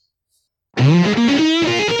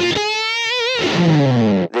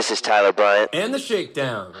This is Tyler Bryant. And the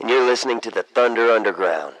Shakedown. And you're listening to the Thunder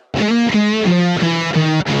Underground.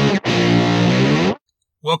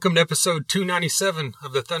 Welcome to episode 297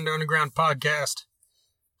 of the Thunder Underground podcast.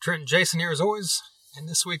 Trent and Jason here as always. And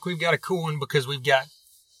this week we've got a cool one because we've got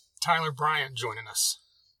Tyler Bryant joining us.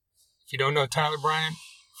 If you don't know Tyler Bryant,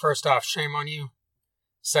 first off, shame on you.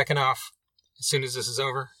 Second off, as soon as this is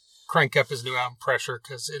over, crank up his new album, Pressure,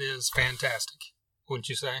 because it is fantastic. Wouldn't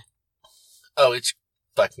you say? Oh, it's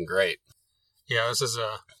fucking great. Yeah, that's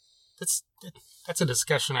a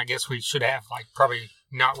discussion I guess we should have, like probably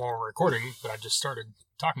not while we're recording, but I just started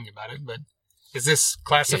talking about it. But is this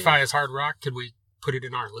classify as hard rock? Could we put it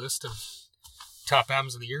in our list of top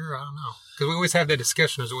albums of the year? I don't know. Because we always have that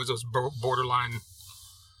discussion. There's always those borderline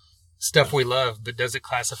stuff we love, but does it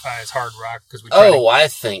classify as hard rock? Because I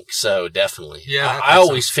think so, definitely. Yeah, I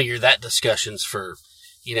always figure that discussion's for,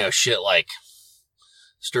 shit like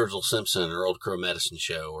Sturgill Simpson or Old Crow Medicine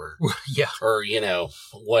Show or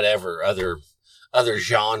whatever other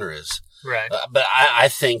genres. Right. But I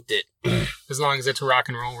think that as long as it's rock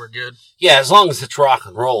and roll, we're good. Yeah, as long as it's rock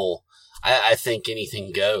and roll, I think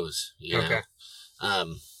anything goes. Okay.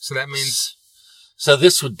 So that means. So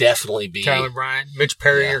this would definitely be Tyler Bryant, Mitch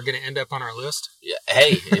Perry are going to end up on our list. Yeah.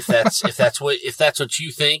 Hey, if that's what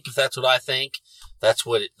you think, if that's what I think, that's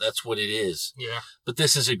what it is. Yeah. But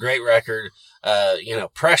this is a great record.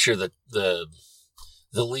 Pressure, the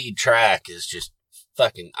lead track is just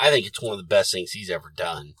fucking. I think it's one of the best things he's ever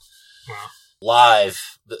done. Wow.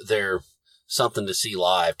 Live, they're something to see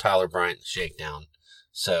live. Tyler Bryant, Shakedown.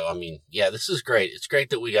 So I mean, yeah, this is great. It's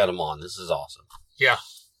great that we got him on. This is awesome. Yeah.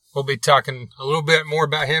 We'll be talking a little bit more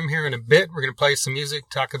about him here in a bit. We're going to play some music,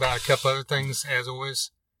 talk about a couple other things, as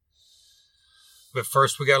always. But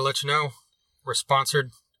first, we got to let you know, we're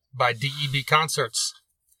sponsored by DEB Concerts,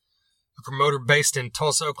 a promoter based in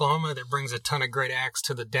Tulsa, Oklahoma that brings a ton of great acts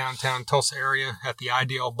to the downtown Tulsa area at the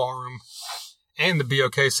IDL Ballroom and the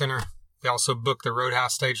BOK Center. They also book the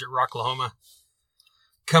Roadhouse stage at Rocklahoma.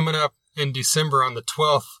 Coming up in December on the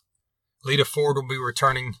 12th, Lita Ford will be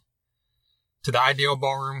returning to the IDL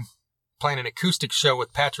Ballroom, playing an acoustic show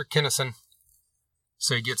with Patrick Kennison.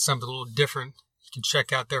 So you get something a little different. You can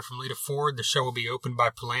check out there from Lita Ford. The show will be opened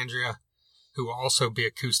by Palandria, who will also be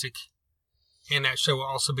acoustic. And that show will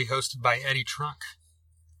also be hosted by Eddie Trunk.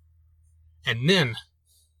 And then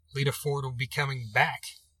Lita Ford will be coming back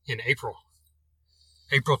in April.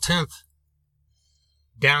 April 10th,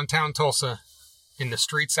 downtown Tulsa, in the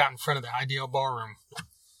streets out in front of the IDL Ballroom.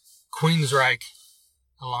 Queensryche,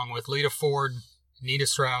 along with Lita Ford, Nita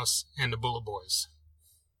Strauss, and the Bullet Boys.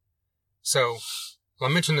 So, I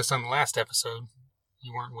mentioned this on the last episode.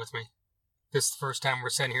 You weren't with me. This is the first time we're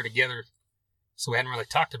sitting here together, so we hadn't really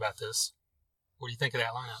talked about this. What do you think of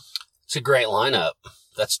that lineup? It's a great lineup.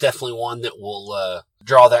 That's definitely one that will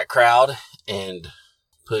draw that crowd and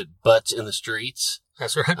put butts in the streets.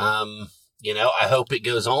 That's right. I hope it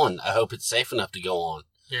goes on. I hope it's safe enough to go on.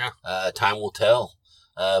 Yeah. Time will tell.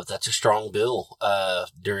 That's a strong bill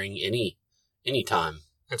during any time.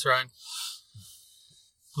 That's right.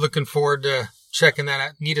 Looking forward to checking that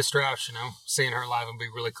out. Nita Strauss, seeing her live would be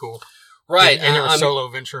really cool. Right, in her solo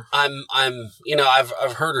venture.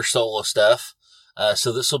 I've heard her solo stuff,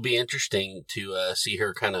 so this will be interesting to see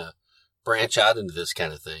her kind of branch out into this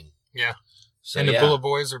kind of thing. Yeah, so, and the Bullet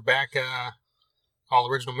Boys are back, all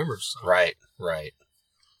original members. So. Right.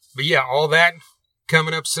 But yeah, all that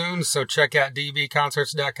coming up soon, so check out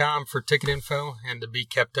dbconcerts.com for ticket info and to be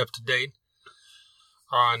kept up to date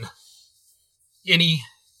on any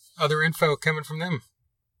other info coming from them.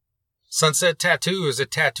 Sunset Tattoo is a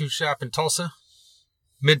tattoo shop in Tulsa,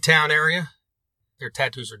 Midtown area. Their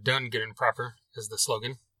tattoos are done good and proper, is the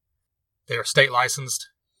slogan. They are state licensed,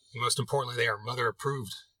 and most importantly, they are mother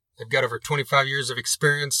approved. They've got over 25 years of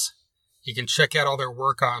experience. You can check out all their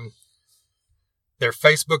work on their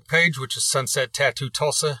Facebook page, which is Sunset Tattoo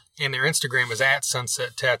Tulsa, and their Instagram is at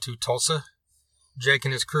Sunset Tattoo Tulsa. Jake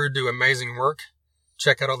and his crew do amazing work.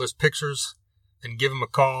 Check out all those pictures and give them a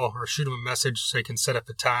call or shoot them a message so you can set up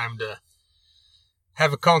a time to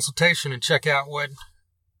have a consultation and check out what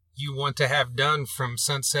you want to have done from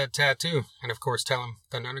Sunset Tattoo. And of course, tell them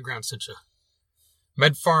Thunder Underground sent you.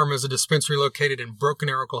 Med Farm is a dispensary located in Broken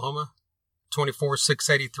Arrow, Oklahoma,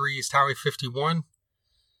 24683 East Highway 51.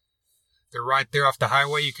 They're right there off the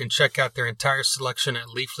highway. You can check out their entire selection at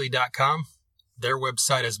leafly.com. Their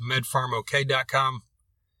website is medfarmok.com.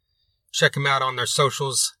 Check them out on their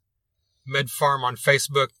socials. MedFarm on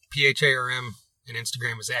Facebook, PHARM, and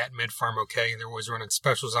Instagram is at MedFarmOK. They're always running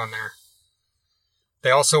specials on there.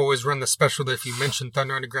 They also always run the special that if you mention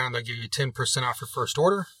Thunder Underground, they'll give you 10% off your first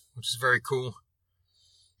order, which is very cool.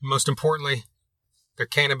 And most importantly, They're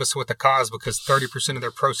cannabis with a cause because 30% of their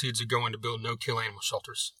proceeds are going to build no-kill animal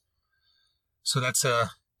shelters. So that's a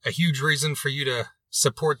huge reason for you to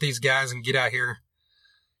support these guys and get out here.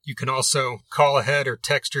 You can also call ahead or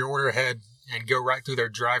text your order ahead and go right through their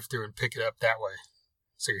drive-thru and pick it up that way.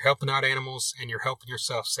 So you're helping out animals and you're helping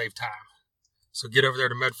yourself save time. So get over there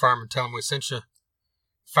to Med Farm and tell them we sent you.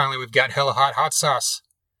 Finally, we've got Hella Hot Sauce.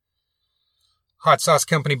 Hot sauce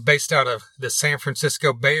company based out of the San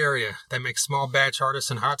Francisco Bay Area. They make small batch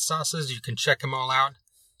artisan hot sauces. You can check them all out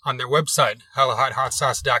on their website,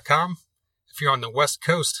 HellaHotHotSauce.com. If you're on the West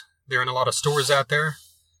Coast, they're in a lot of stores out there.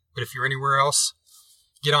 But if you're anywhere else,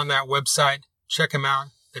 get on that website, check them out.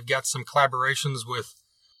 They've got some collaborations with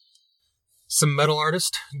some metal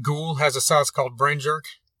artists. Ghoul has a sauce called Brain Jerk.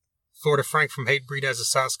 Florida Frank from Hatebreed has a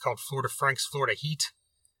sauce called Florida Frank's Florida Heat.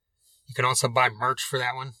 You can also buy merch for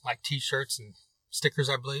that one, like t-shirts and stickers,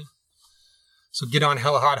 I believe. So get on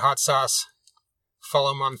Hella Hot Sauce. Follow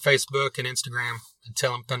them on Facebook and Instagram and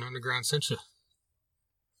tell them Thunder Underground sent you.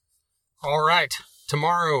 All right.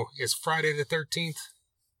 Tomorrow is Friday the 13th.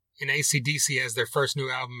 And AC/DC has their first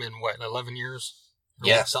new album in, 11 years?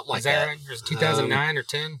 Yeah, something like that. Is that right? Or is it 2009 or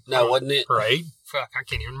 10? No, wasn't it? Or 8? Fuck, I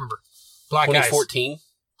can't even remember. Black Eyes. 2014?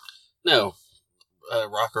 No.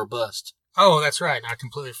 Rock or Bust. Oh, that's right. I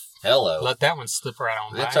completely let that one slip right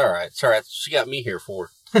on by. That's all right. It's all right. She got me here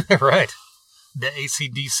for. Right. The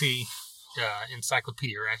AC/DC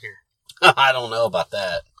encyclopedia right here. I don't know about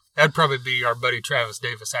that. That'd probably be our buddy Travis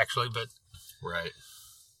Davis, actually. But right.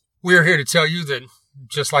 We're here to tell you that,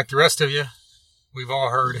 just like the rest of you, we've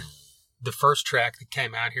all heard the first track that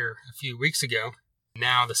came out here a few weeks ago.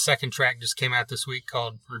 Now the second track just came out this week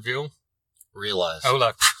called Reveal. Realize. Oh,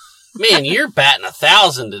 look. Man, you're batting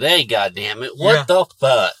 1,000 today, goddammit. What the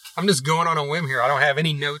fuck? I'm just going on a whim here. I don't have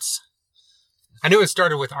any notes. I knew it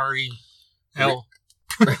started with R-E-L.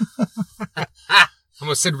 I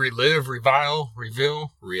almost said relive, revile,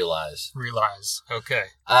 reveal. Realize. Okay.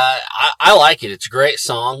 I like it. It's a great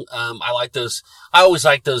song. I like those. I always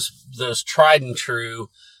like those tried and true,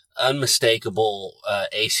 unmistakable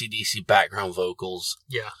AC/DC background vocals.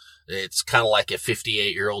 Yeah. It's kind of like a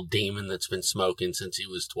 58-year-old demon that's been smoking since he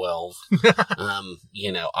was 12.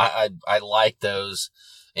 I like those,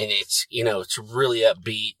 and it's really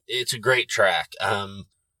upbeat. It's a great track.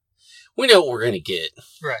 We know what we're going to get.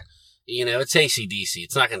 Right. It's AC/DC.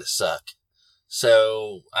 It's not going to suck.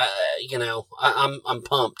 So, I'm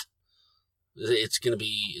pumped. It's going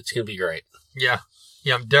to be great. Yeah.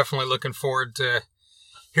 Yeah. I'm definitely looking forward to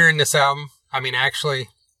hearing this album. I mean, actually,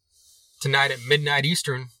 tonight at midnight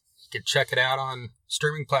Eastern, you can check it out on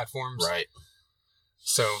streaming platforms. Right.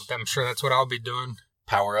 So I'm sure that's what I'll be doing.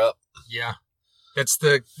 Power up. Yeah. That's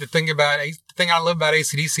the thing I love about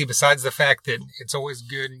AC/DC, besides the fact that it's always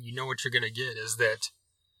good and you know what you're going to get, is that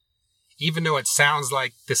even though it sounds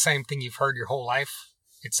like the same thing you've heard your whole life,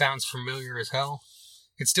 it sounds familiar as hell.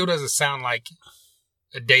 It still doesn't sound like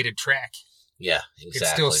a dated track. Yeah, exactly.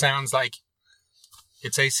 It still sounds like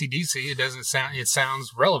it's AC/DC. It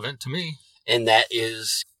sounds relevant to me. And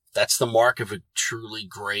that's the mark of a truly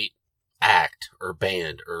great act or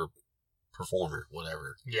band or performer,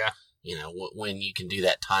 whatever. Yeah. When you can do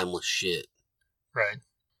that timeless shit. Right.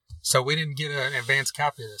 So we didn't get an advanced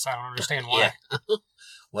copy of this. I don't understand why. Yeah.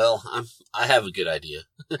 Well, I have a good idea.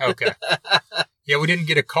 Okay. Yeah, we didn't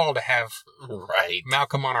get a call to have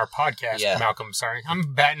Malcolm on our podcast. Yeah. Malcolm, sorry.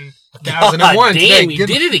 I'm batting 1,001 today. Damn, you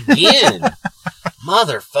did it again.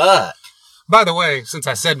 Motherfuck. By the way, since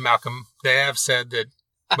I said Malcolm, they have said that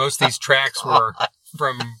most of these tracks were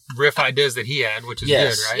from riff ideas that he had, which is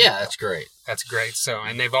good, right? Yeah, that's great. That's great. So,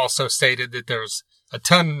 and they've also stated that there's a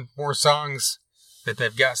ton more songs that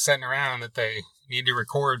they've got sitting around that they need to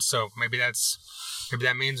record. So maybe that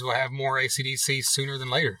means we'll have more AC/DC sooner than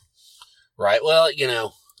later. Right. Well,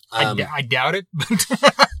 I doubt it, but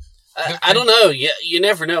I don't know. You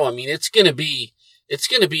never know. I mean, it's going to be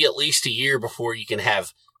at least a year before you can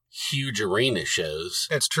have huge arena shows.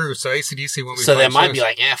 That's true. So AC/DC won't be. So they might be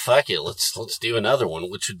like, fuck it. Let's do another one,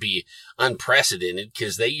 which would be unprecedented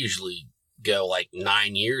because they usually go like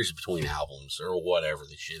 9 years between albums or whatever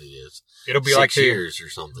the shit it is. It'll be 6 like years or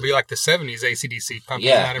something. It'll be like the 70s AC/DC pumping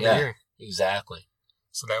it out every year. Exactly.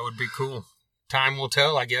 So that would be cool. Time will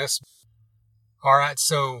tell, I guess. All right,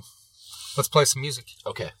 so let's play some music.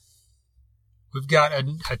 Okay. We've got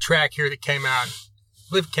a track here that came out, I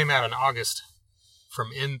believe it came out in August,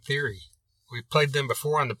 from In Theory. We played them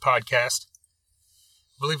before on the podcast.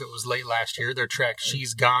 I believe it was late last year. Their track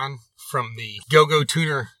She's Gone from the Go-Go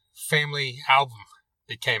Tuner family album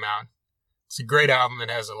that came out. It's a great album. It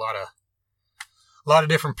has a lot of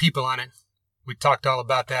different people on it. We talked all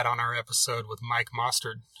about that on our episode with Mike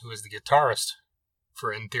Mostert, who is the guitarist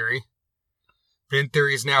for In Theory. But In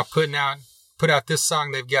Theory is now put out this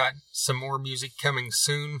song. They've got some more music coming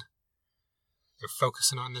soon. They're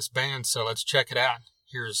focusing on this band, so let's check it out.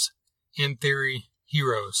 Here's In Theory,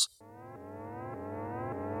 Heroes.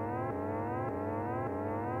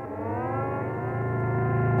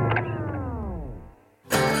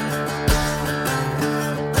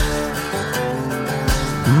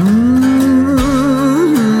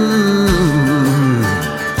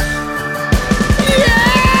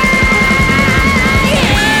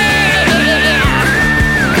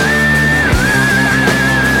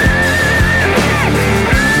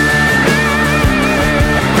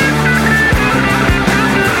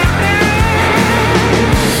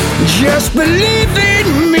 Just believe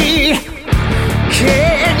in me.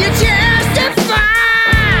 Can you testify?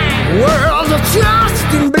 World of trust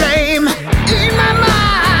and blame in my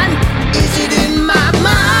mind. Is it in my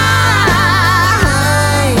mind?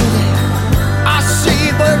 I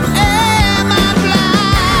see, but am I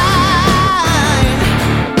blind?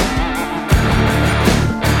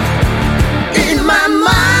 In my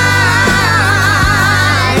mind,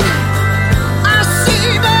 I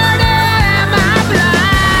see, but am I blind?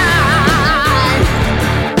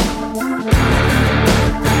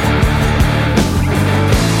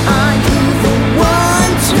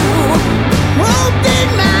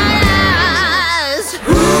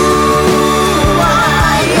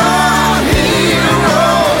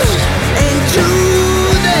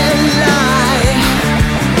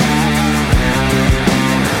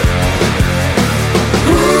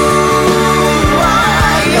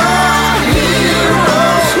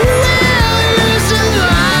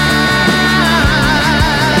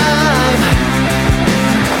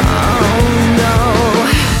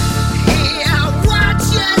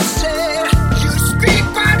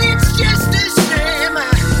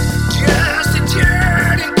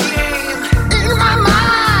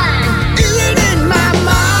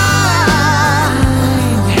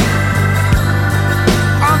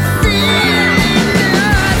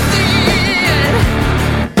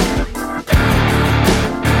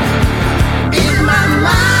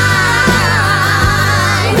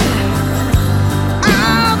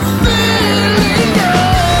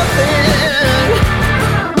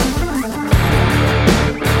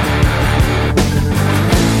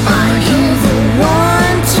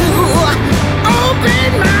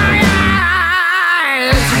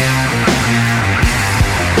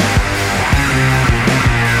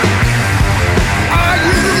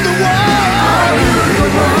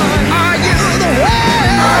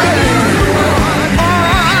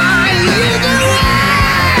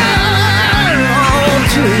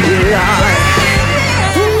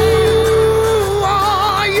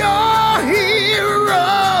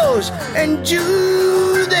 And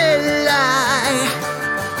do they lie?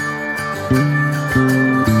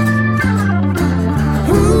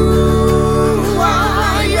 Who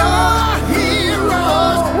are your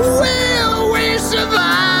heroes? Will we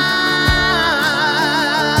survive?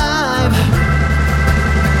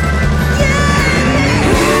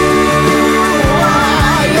 Who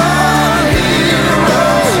are your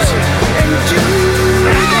heroes? And do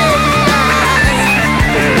they lie?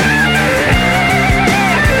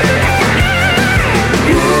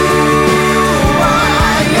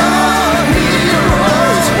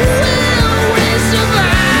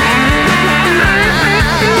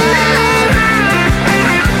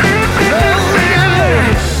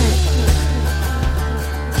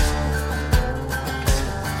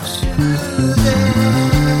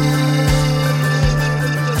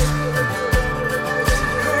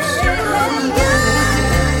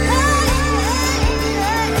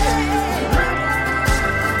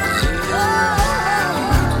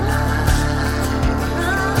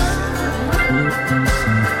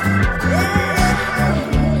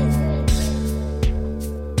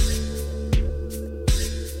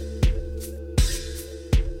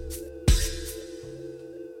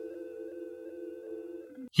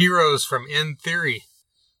 Heroes from In Theory.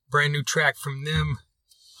 Brand new track from them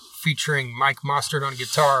featuring Mike Mostert on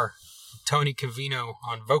guitar, Tony Cavino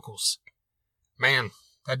on vocals. Man,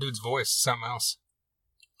 that dude's voice is something else.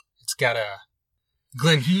 It's got a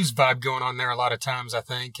Glenn Hughes vibe going on there a lot of times, I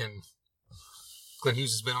think. And Glenn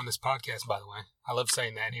Hughes has been on this podcast, by the way. I love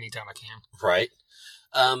saying that anytime I can. Right.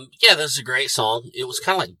 Yeah, this is a great song. It was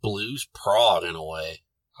kind of like blues prog in a way.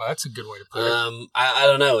 Oh, that's a good way to put it. I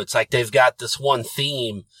don't know. It's like they've got this one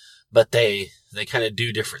theme, but they kind of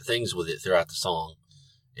do different things with it throughout the song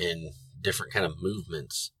in different kind of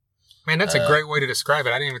movements. Man, that's a great way to describe it.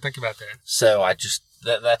 I didn't even think about that. So I just,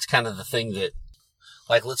 that's kind of the thing that,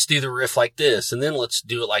 Like, let's do the riff like this, and then let's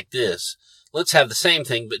do it like this. Let's have the same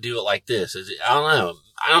thing, but do it like this. I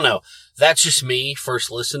don't know. That's just me,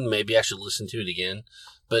 first listen. Maybe I should listen to it again.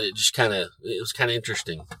 But it was kind of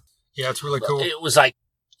interesting. Yeah, it's really cool. It was like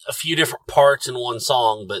a few different parts in one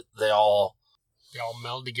song, but they all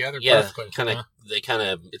meld together perfectly. Yeah,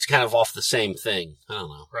 it's kind of off the same thing. I don't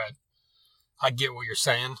know. Right. I get what you're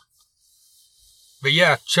saying. But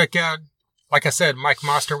yeah, check out, like I said, Mike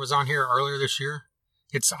Mostert was on here earlier this year.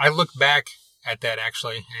 I looked back at that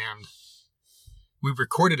actually, and we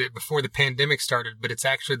recorded it before the pandemic started, but it's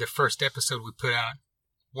actually the first episode we put out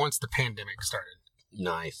once the pandemic started.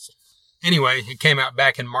 Nice. Anyway, it came out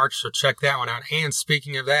back in March, so check that one out. And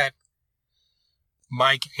speaking of that,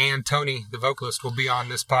 Mike and Tony, the vocalist, will be on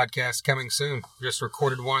this podcast coming soon. Just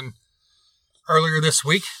recorded one earlier this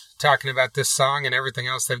week talking about this song and everything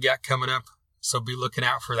else they've got coming up. So be looking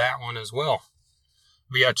out for that one as well.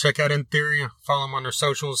 But yeah, check out In Theory. Follow them on their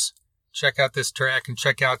socials. Check out this track and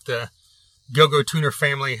check out the Go-Go Tuner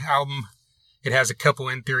Family album. It has a couple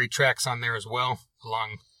In Theory tracks on there as well,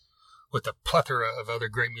 along with a plethora of other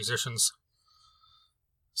great musicians.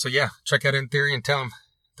 So yeah, check out In Theory and tell them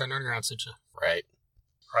Thunder Underground sent you. Right.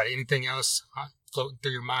 All right, anything else floating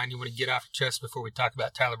through your mind you want to get off your chest before we talk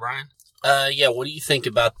about Tyler Bryant? Yeah, what do you think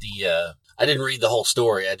about I didn't read the whole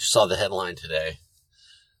story. I just saw the headline today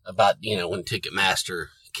about, when Ticketmaster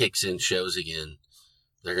kicks in shows again,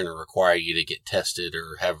 they're going to require you to get tested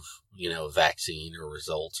or have, a vaccine or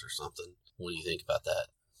results or something. What do you think about that?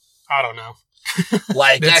 I don't know.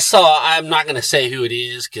 Like I'm not going to say who it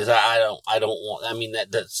is because I don't want,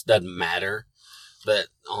 that doesn't matter. But,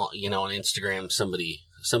 on Instagram,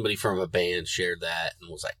 somebody from a band shared that and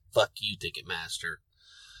was like, fuck you, Ticketmaster.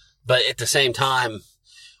 But at the same time,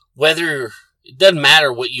 it doesn't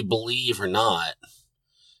matter what you believe or not,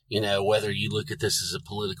 whether you look at this as a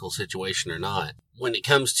political situation or not. When it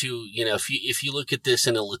comes to, if you look at this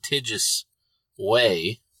in a litigious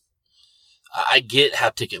way, I get how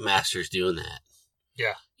Ticketmaster's doing that.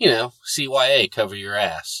 Yeah. CYA, cover your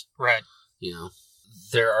ass. Right.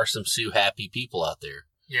 There are some sue happy people out there.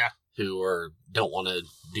 Yeah. Who don't want to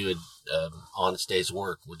do an honest day's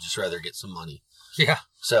work, would just rather get some money. Yeah.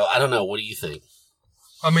 So I don't know. What do you think?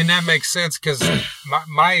 That makes sense because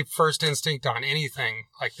my first instinct on anything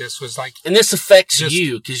like this was like... And this affects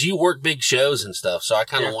you because you work big shows and stuff. So I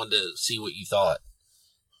kind of wanted to see what you thought.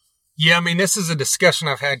 Yeah, this is a discussion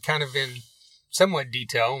I've had kind of in somewhat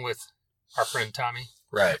detail with our friend Tommy.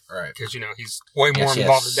 Right. Because, he's way more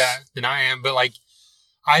involved with that than I am. But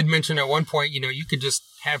I'd mentioned at one point, you could just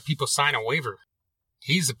have people sign a waiver.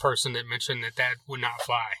 He's the person that mentioned that would not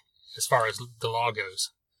fly as far as the law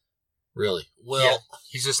goes. Really? Well, yeah.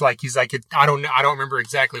 He's like, I don't remember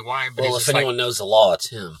exactly why, but if anyone knows the law, it's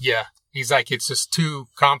him. Yeah. He's like, it's just too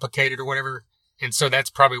complicated or whatever. And so that's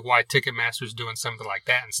probably why Ticketmaster's doing something like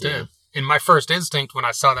that instead. Yeah. And my first instinct when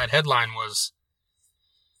I saw that headline was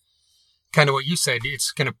kind of what you said.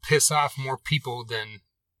 It's going to piss off more people than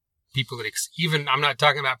people that even, I'm not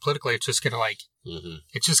talking about politically. It's just going to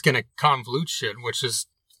it's just going to convolute shit, which is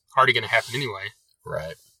already going to happen anyway.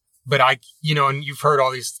 Right. But and you've heard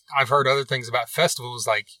I've heard other things about festivals,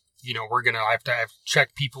 we're going to have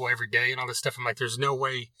check people every day and all this stuff. I'm like, there's no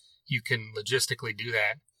way you can logistically do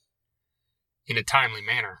that in a timely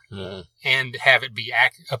manner and have it be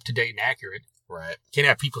up to date and accurate. Right. Can't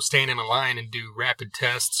have people stand in a line and do rapid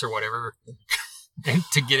tests or whatever and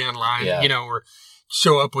to get in line, or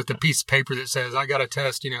show up with a piece of paper that says, I got a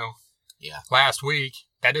test, last week.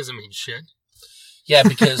 That doesn't mean shit. Yeah,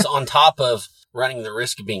 because on top of running the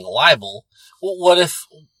risk of being liable, well, what if,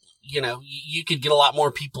 you could get a lot more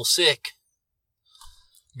people sick?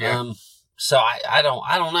 Yeah. So I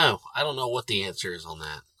don't know. I don't know what the answer is on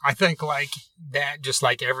that. I think that, just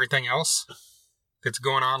like everything else that's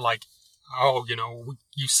going on,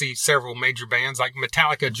 you see several major bands like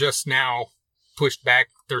Metallica just now pushed back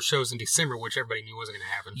their shows in December, which everybody knew wasn't going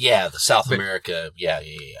to happen. Yeah, the South America. Yeah.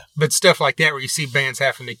 But stuff like that where you see bands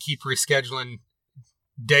having to keep rescheduling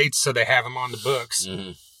dates so they have them on the books.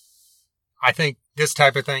 Mm-hmm. I think this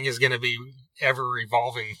type of thing is going to be ever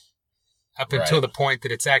evolving up until the point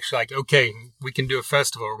that it's actually okay, we can do a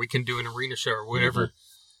festival or we can do an arena show or whatever.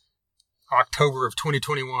 October of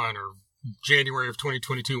 2021 or January of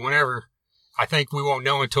 2022, whenever. I think we won't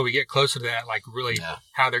know until we get closer to that, really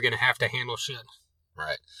how they're going to have to handle shit.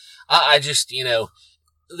 Right. I just,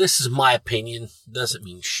 this is my opinion. Doesn't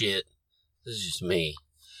mean shit. This is just me.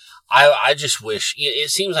 I just wish, it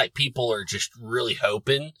seems like people are just really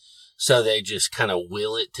hoping, so they just kind of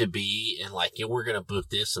will it to be, and we're going to book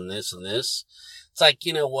this and this and this. It's like,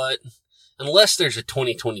 you know what? Unless there's a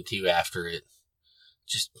 2022 after it,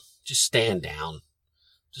 just stand down.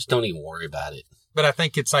 Just don't even worry about it. But I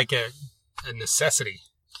think it's like a necessity.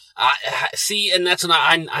 I see, and that's not.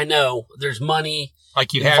 I know there's money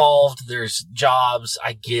Like you involved. There's jobs.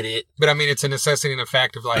 I get it. But I mean, it's a necessity and a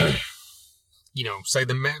fact of like, say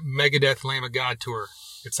the Megadeth Lamb of God tour.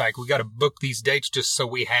 It's like we got to book these dates just so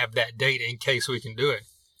we have that date in case we can do it.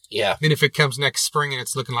 Yeah. Then if it comes next spring and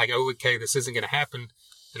it's looking like, oh, okay, this isn't going to happen,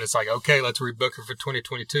 then it's like, okay, let's rebook it for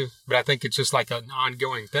 2022. But I think it's just like an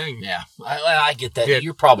ongoing thing. Yeah, I get that.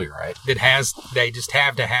 You're probably right. They just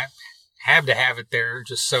have to have it there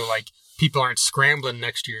just so like people aren't scrambling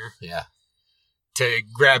next year. Yeah. To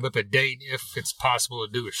grab up a date if it's possible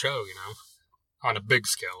to do a show, on a big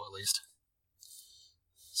scale at least.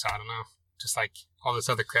 So I don't know. Just like all this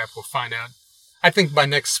other crap, we'll find out. I think by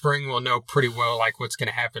next spring we'll know pretty well like what's going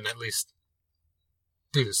to happen at least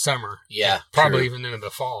through the summer. Yeah, probably even into the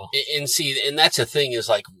fall. And see, and that's the thing is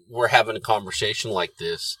like we're having a conversation like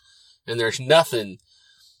this, and there's nothing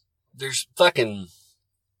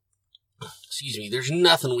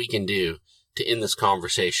we can do to end this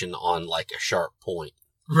conversation on like a sharp point.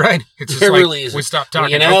 Right. It's just there like, really is. We stop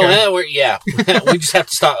talking. Okay. We just have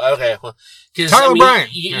to stop. Okay. Well, Tyler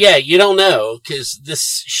Bryant. You don't know because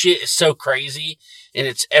this shit is so crazy and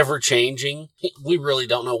it's ever changing. We really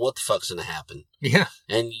don't know what the fuck's going to happen. Yeah.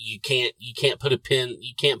 And you can't put a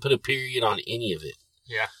period on any of it.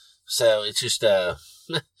 Yeah. So it's just,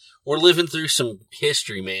 we're living through some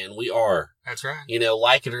history, man. We are. That's right.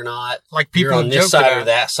 Like it or not. Like people you're on have this joked side about or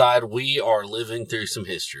that side. We are living through some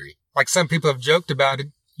history. Like some people have joked about it.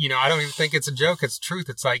 I don't even think it's a joke. It's truth.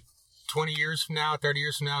 It's like 20 years from now, 30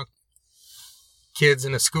 years from now, kids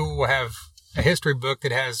in a school will have a history book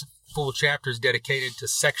that has full chapters dedicated to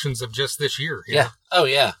sections of just this year. Yeah. Oh,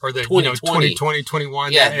 yeah. Or the 2020,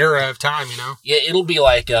 21, that era of time, Yeah, it'll be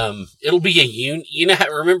like, it'll be a unit.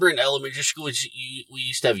 Remember in elementary school, we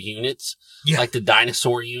used to have units? Yeah. Like the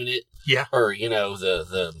dinosaur unit? Yeah. Or,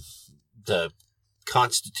 the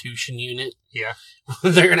Constitution unit? Yeah.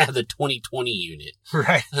 They're going to have the 2020 unit.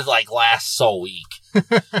 Right. It like lasts all week.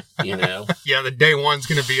 Yeah, the day one's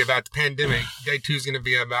going to be about the pandemic. Day two's going to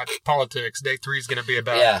be about politics. Day three's going to be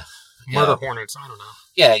about murder hornets. I don't know.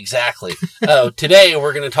 Yeah, exactly. Today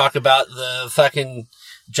we're going to talk about the fucking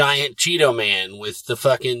giant Cheeto man with the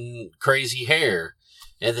fucking crazy hair.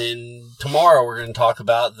 And then tomorrow we're going to talk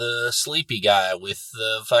about the sleepy guy with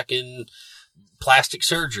the fucking plastic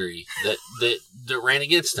surgery that ran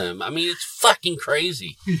against him. I mean, it's fucking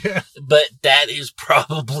crazy. Yeah. But that is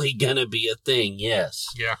probably going to be a thing, yes.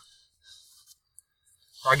 Yeah.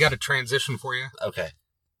 I got a transition for you. Okay.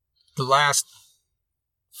 The last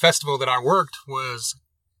festival that I worked was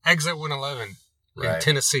Exit 111 in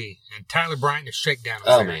Tennessee. And Tyler Bryant and Shakedown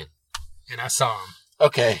was there. Man. And I saw him.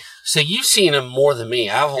 Okay. So you've seen him more than me.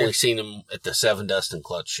 I've only seen him at the Seven Dust and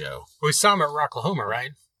Clutch show. We saw him at Rocklahoma, right?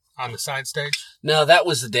 On the side stage? No, that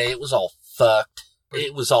was the day. It was all fucked.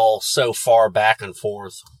 It was all so far back and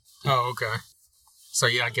forth. Oh, okay. So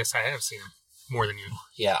yeah, I guess I have seen him more than you.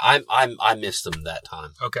 Yeah, I missed him that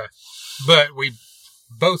time. Okay. But we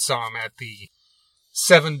both saw him at the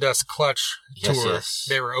Seven Dust Clutch tour. Yes.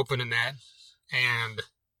 They were opening that. And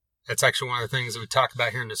that's actually one of the things that we talk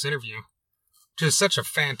about here in this interview. Just such a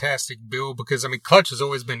fantastic bill because, Clutch has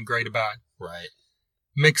always been great about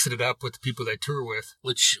mixing it up with the people they tour with.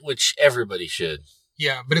 Which everybody should.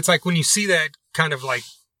 Yeah, but it's like when you see that kind of like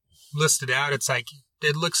listed out, it's like,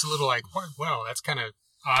 it looks a little like, wow, that's kind of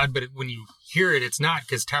odd. But when you hear it, it's not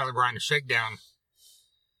because Tyler Bryant and Shakedown,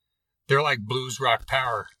 they're like blues rock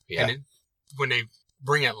power. Yeah. And when they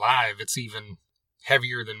bring it live, it's even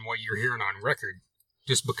heavier than what you're hearing on record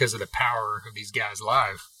just because of the power of these guys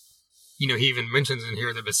live. He even mentions in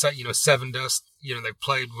here that, Seven Dust,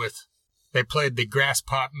 they played the Grass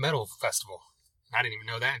Pop Metal Festival. I didn't even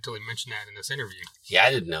know that until he mentioned that in this interview. Yeah,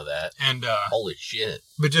 I didn't know that. And holy shit.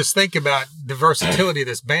 But just think about the versatility of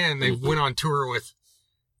this band. They went on tour with,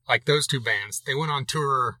 like those two bands. They went on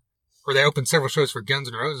tour, or they opened several shows for Guns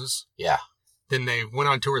N' Roses. Yeah. Then they went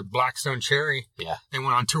on tour with Blackstone Cherry. Yeah. They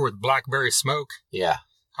went on tour with Blackberry Smoke. Yeah.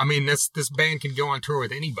 This band can go on tour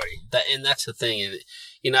with anybody. And that's the thing.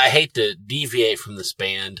 And, I hate to deviate from this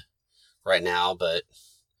band right now, but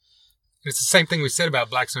it's the same thing we said about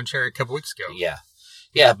Blackstone Cherry a couple weeks ago. Yeah.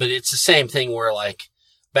 Yeah, but it's the same thing where, like,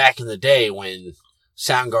 back in the day when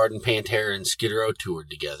Soundgarden, Pantera, and Skid Row toured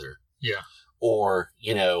together. Yeah. Or,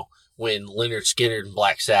 when Lynyrd Skynyrd and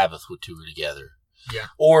Black Sabbath would tour together. Yeah.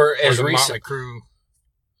 Or as recent... Motley Crue,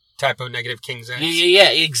 Typo Negative, King's X. Yeah,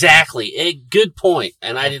 exactly. A good point.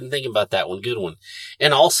 And I didn't think about that one. Good one.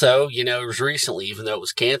 And also, it was recently, even though it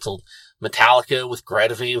was canceled, Metallica with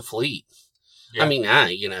Greta Van Fleet.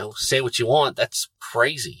 Yeah. Say what you want. That's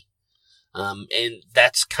crazy. And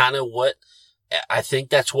that's kind of I think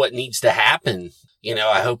that's what needs to happen.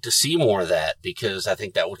 I hope to see more of that because I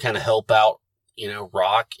think that would kind of help out,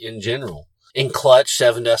 rock in general. In Clutch,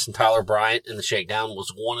 Seven Dust and Tyler Bryant and the Shakedown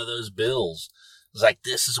was one of those bills. It was like,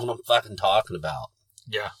 this is what I'm fucking talking about.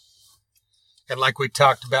 Yeah. And like we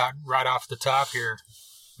talked about right off the top here,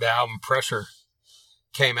 the album Pressure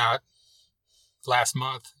came out last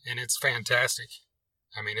month, and it's fantastic.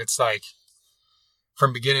 I mean, it's like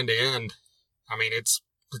from beginning to end. I mean, it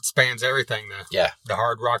spans everything. The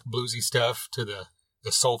hard rock bluesy stuff to the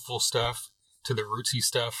soulful stuff to the rootsy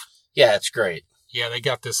stuff. Yeah, it's great. Yeah, they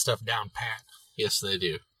got this stuff down pat. Yes, they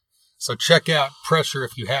do. So check out Pressure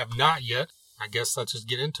if you have not yet. I guess let's just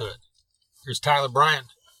get into it. Here's Tyler Bryant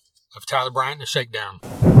of Tyler Bryant and the Shakedown.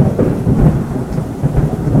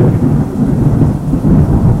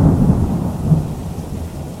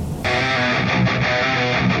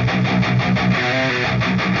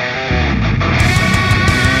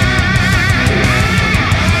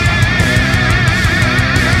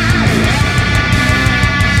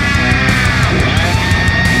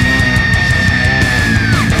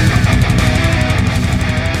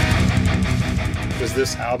 Was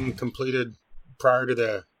this album completed prior to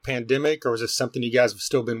the pandemic, or was this something you guys have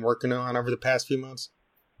still been working on over the past few months?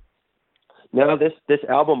 No, this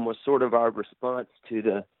album was sort of our response to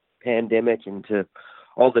the pandemic and to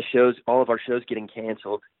all of our shows getting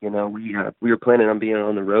canceled. We were planning on being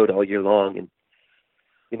on the road all year long, and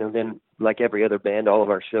then like every other band, all of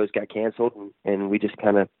our shows got canceled, and we just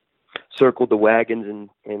kind of circled the wagons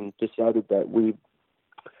and decided that we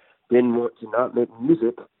didn't want to not make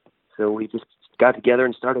music, so we just got together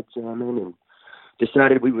and started jamming and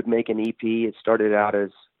decided we would make an EP. It started out as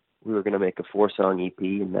we were going to make a 4-song EP,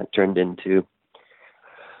 and that turned into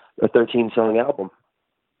a 13-song album.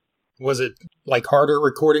 Was it like harder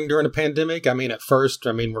recording during the pandemic? I mean, at first,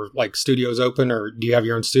 were like studios open, or do you have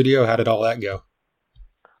your own studio? How did all that go?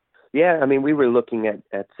 Yeah, I mean, we were looking at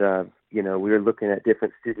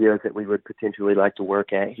different studios that we would potentially like to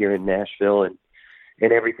work at here in Nashville, and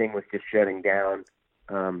everything was just shutting down.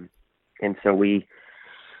 And so we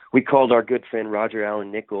called our good friend Roger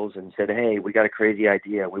Allen Nichols and said, "Hey, we got a crazy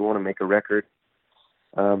idea. We want to make a record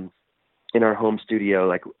in our home studio.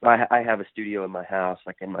 Like I have a studio in my house,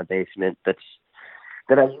 like in my basement, that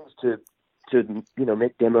I use to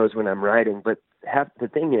make demos when I'm writing. But the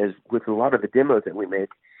thing is, with a lot of the demos that we make,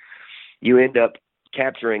 you end up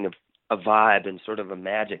capturing a vibe and sort of a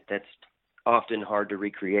magic that's often hard to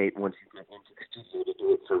recreate once you get into the studio to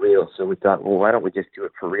do it for real. So we thought, well, why don't we just do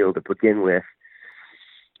it for real to begin with?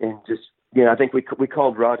 And just, I think we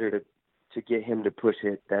called Roger to get him to push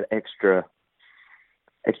it that extra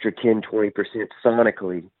 10, 20%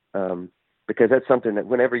 sonically, because that's something that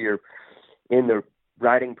whenever you're in the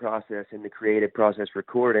writing process, in the creative process,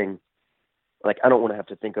 recording, like I don't want to have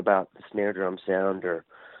to think about the snare drum sound or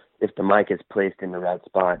if the mic is placed in the right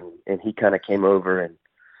spot. And he kind of came over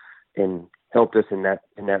and helped us in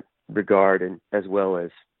that regard, and as well as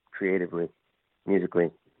creatively, musically.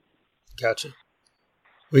 Gotcha.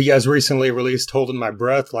 Well, you guys recently released Holding My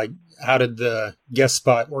Breath. Like, how did the guest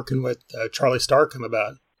spot working with Charlie Starr come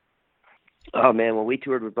about? Oh man, well, we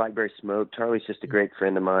toured with Blackberry Smoke. Charlie's just a great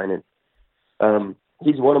friend of mine, and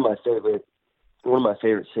he's one of my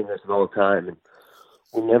favorite singers of all time. And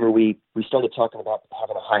whenever we started talking about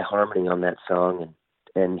having a high harmony on that song,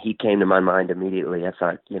 and he came to my mind immediately. I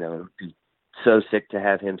thought, it would be so sick to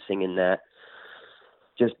have him singing that.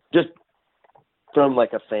 Just from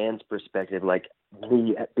like a fan's perspective, like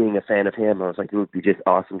me being a fan of him, I was like, it would be just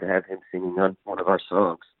awesome to have him singing on one of our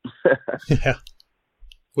songs. Yeah.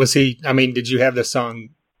 Did you have the song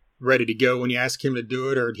ready to go when you asked him to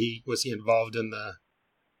do it, or was he involved in the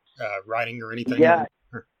writing or anything? Yeah.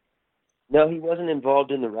 No, he wasn't involved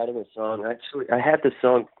in the writing of the song. Actually, I had the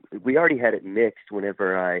song, we already had it mixed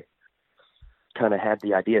whenever I kind of had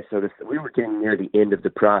the idea. So we were getting near the end of the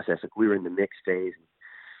process. Like we were in the mix phase.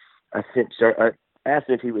 I asked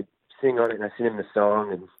him if he would sing on it, and I sent him the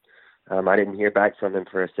song, and I didn't hear back from him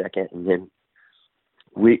for a second. And then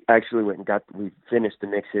we actually went and we finished the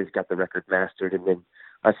mixes, got the record mastered, and then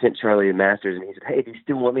I sent Charlie the masters, and he said, "Hey, do you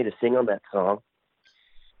still want me to sing on that song?"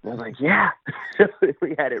 And I was like, "Yeah." So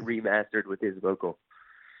we had it remastered with his vocal.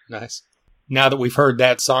 Nice. Now that we've heard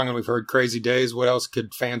that song and we've heard Crazy Days, what else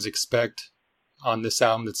could fans expect on this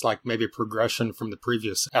album that's like maybe a progression from the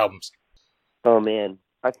previous albums? Oh man,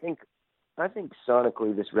 I think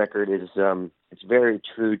sonically this record is it's very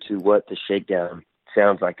true to what the Shakedown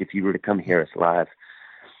sounds like if you were to come hear us live.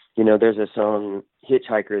 There's a song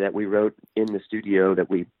Hitchhiker that we wrote in the studio that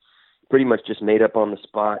we pretty much just made up on the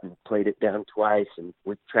spot and played it down twice, and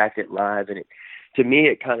we tracked it live, and to me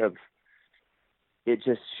it kind of it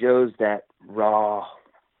just shows that raw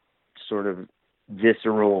sort of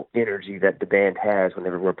visceral energy that the band has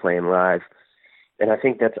whenever we're playing live. And I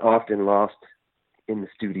think that's often lost in the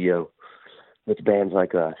studio with bands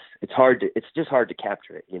like us. It's just hard to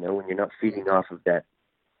capture it, when you're not feeding off of the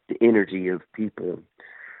energy of people.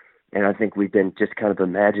 And I think we've been just kind of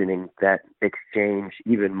imagining that exchange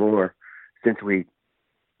even more since we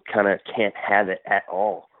kind of can't have it at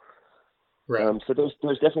all. Right. So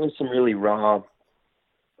there's definitely some really raw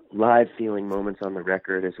live feeling moments on the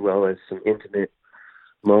record, as well as some intimate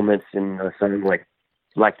moments in a song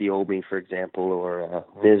like The Old Me, for example, or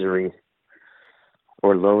Misery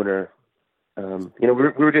or Loner.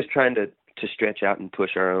 We're just trying to stretch out and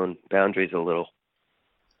push our own boundaries a little.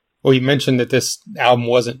 Well, you mentioned that this album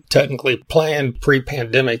wasn't technically planned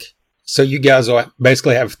pre-pandemic. So you guys will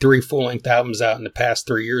basically have 3 full-length albums out in the past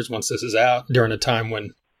 3 years once this is out, during a time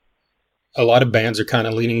when a lot of bands are kind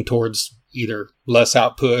of leaning towards either less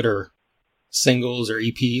output or singles or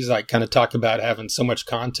EPs, like kind of talk about having so much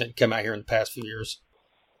content come out here in the past few years.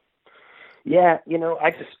 Yeah,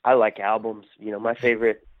 I like albums.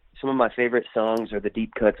 Some of my favorite songs are the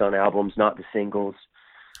deep cuts on albums, not the singles.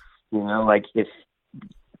 Like if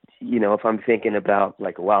I'm thinking about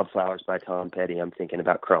like Wildflowers by Tom Petty, I'm thinking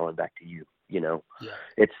about Crawling Back to You. Yeah.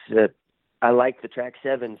 It's I like the track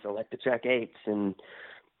 7s, I like the track 8s, and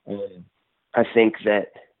I think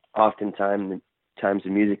that oftentimes the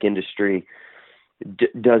music industry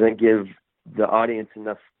doesn't give the audience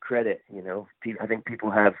enough credit. I think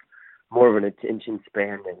people have more of an attention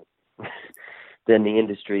span than the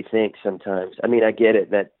industry thinks sometimes. I mean, I get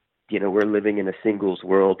it that we're living in a singles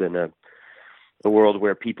world and a world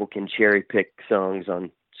where people can cherry pick songs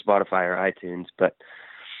on Spotify or iTunes, but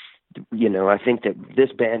I think that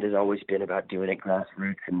this band has always been about doing it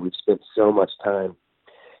grassroots, and we've spent so much time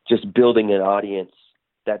just building an audience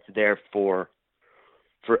that's there for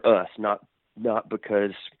us, not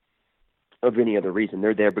because of any other reason.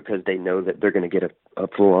 They're there because they know that they're going to get a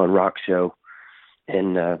full-on rock show,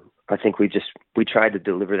 and I think we tried to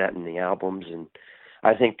deliver that in the albums, and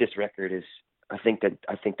I think this record is. I think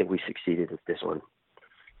that we succeeded with this one.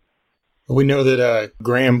 We know that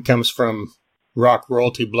Graham comes from rock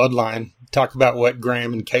royalty bloodline. Talk about what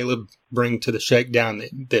Graham and Caleb bring to the Shakedown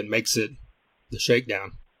that makes it the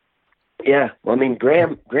Shakedown. Yeah, well, I mean,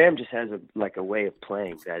 Graham just has a way of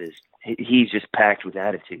playing that is he's just packed with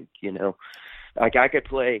attitude. Like I could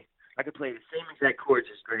play the same exact chords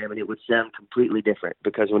as Graham, and it would sound completely different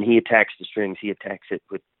because when he attacks the strings, he attacks it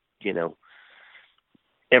with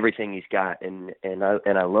everything he's got, and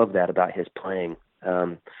I love that about his playing.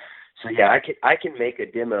 So yeah, I can make a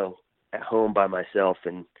demo at home by myself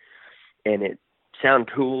and it sound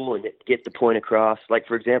cool and it get the point across. Like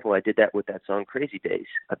for example, I did that with that song Crazy Days.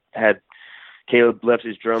 I had Caleb left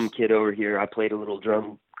his drum kit over here. I played a little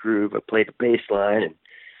drum groove. I played the bass line and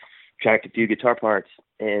tracked a few guitar parts,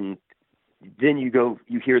 and then you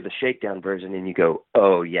hear the Shakedown version and you go,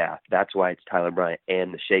 oh yeah, that's why it's Tyler Bryant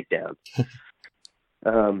and the Shakedown.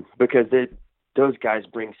 Because those guys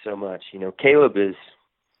bring so much. Caleb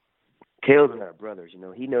and our brothers.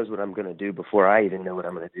 He knows what I'm going to do before I even know what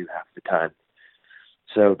I'm going to do half the time.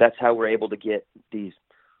 So that's how we're able to get these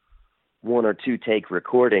 1 or 2 take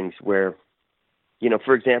recordings where,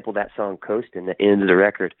 for example, that song Coastin', the end of the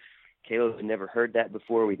record, Caleb had never heard that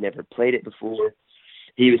before. We'd never played it before.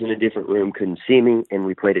 He was in a different room, couldn't see me, and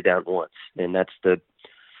we played it down once. And that's the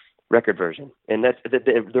record version. And that's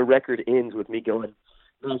the record ends with me going,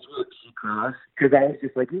 nice work, Seacross. Because I was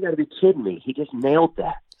just like, you got to be kidding me. He just nailed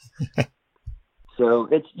that. So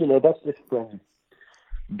it's, that's just from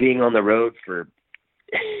being on the road for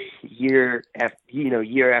year after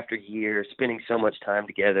year, spending so much time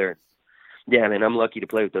together. Yeah, man, I'm lucky to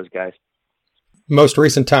play with those guys. Most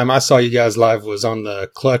recent time I saw you guys live was on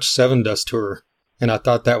the Clutch 7 Dust tour, and I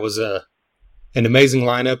thought that was an amazing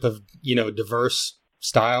lineup of, diverse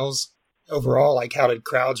styles overall. Like, how did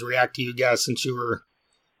crowds react to you guys since you were,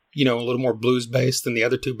 a little more blues based than the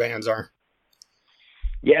other 2 bands are?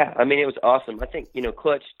 Yeah, I mean, it was awesome. I think,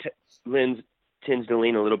 Clutch tends to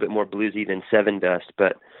lean a little bit more bluesy than 7 Dust,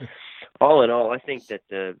 but all in all, I think that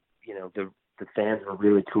the fans were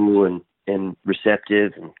really cool and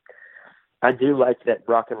receptive, and I do like that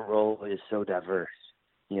rock and roll is so diverse,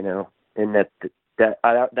 and that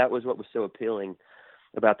was what was so appealing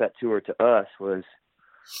about that tour to us. Was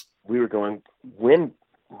we were going, when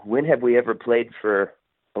have we ever played for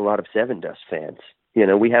a lot of 7 Dust fans?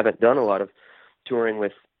 We haven't done a lot of touring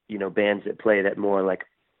with, bands that play that more like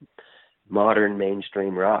modern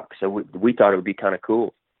mainstream rock. So we thought it would be kind of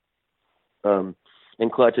cool. And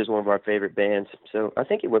Clutch is one of our favorite bands. So I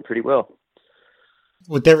think it went pretty well.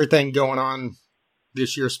 With everything going on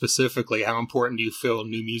this year specifically, how important do you feel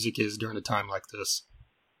new music is during a time like this?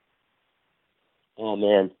 Oh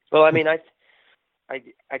man. Well, I mean, I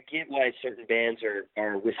get why certain bands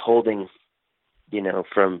are withholding,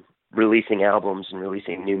 from releasing albums and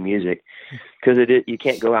releasing new music, because you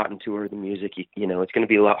can't go out and tour the music. It's going to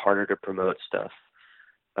be a lot harder to promote stuff.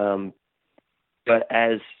 But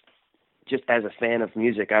as a fan of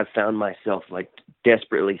music, I've found myself like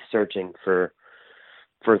desperately searching for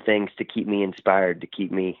things to keep me inspired, to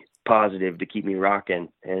keep me positive, to keep me rocking.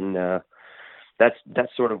 And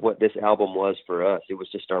that's sort of what this album was for us. It was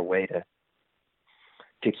just our way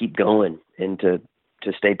to keep going and to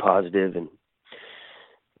stay positive. And,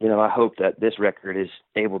 I hope that this record is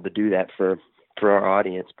able to do that for our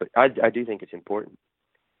audience, but I do think it's important.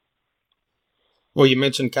 Well, you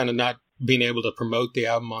mentioned kind of not being able to promote the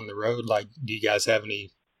album on the road. Like, do you guys have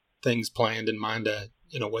any things planned in mind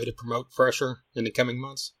in a way to promote Fresher in the coming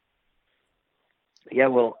months? Yeah,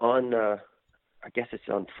 well, I guess it's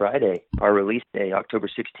on Friday, our release day, October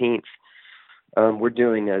 16th. We're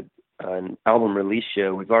doing an album release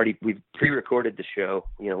show. We've pre-recorded the show,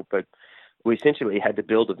 but we essentially had to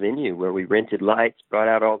build a venue where we rented lights, brought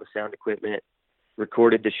out all the sound equipment,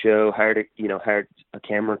 recorded the show, hired a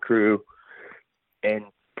camera crew, and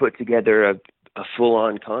put together a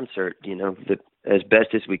full-on concert, as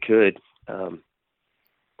best as we could.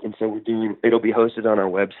 And so it'll be hosted on our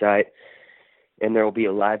website, and there will be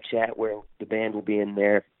a live chat where the band will be in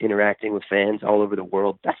there interacting with fans all over the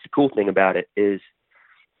world. That's the cool thing about it is,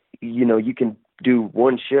 you can do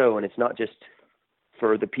one show and it's not just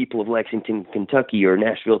for the people of Lexington, Kentucky, or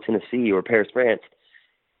Nashville, Tennessee, or Paris, France.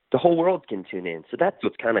 The whole world can tune in. So that's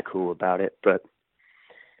what's kind of cool about it. But,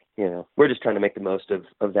 we're just trying to make the most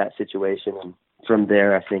of that situation. And from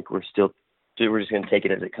there, I think we're just going to take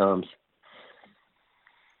it as it comes.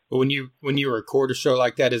 But when you record a show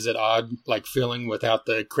like that, is it odd, like feeling without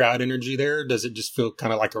the crowd energy there? Does it just feel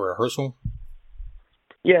kind of like a rehearsal?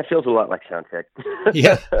 Yeah, it feels a lot like sound check.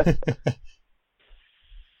 Yeah.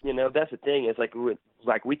 That's the thing. It's like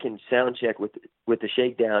we can sound check with the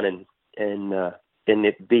shakedown and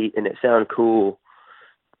it beat and it sound cool,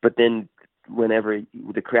 but then whenever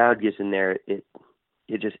the crowd gets in there, it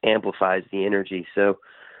just amplifies the energy. So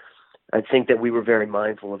I think that we were very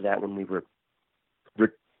mindful of that when we were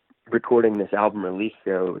recording this album release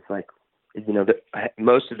show. It's like,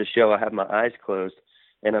 most of the show I have my eyes closed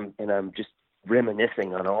and I'm just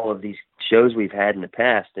reminiscing on all of these shows we've had in the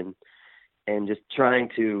past and just trying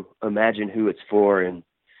to imagine who it's for and,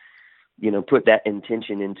 put that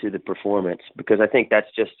intention into the performance, because I think that's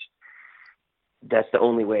the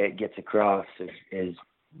only way it gets across is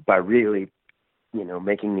by really,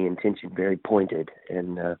 making the intention very pointed.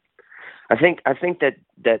 And I think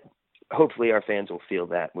that hopefully our fans will feel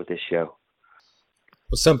that with this show.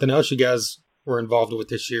 Well, something else you guys were involved with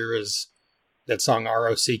this year is that song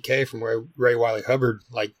ROCK from Ray Wiley Hubbard.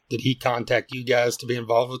 Like, did he contact you guys to be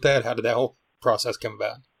involved with that? How did that whole process come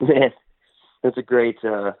about? Man, it's a great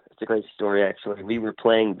story, actually. We were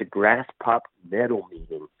playing the Grass Pop Metal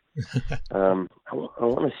Meeting. I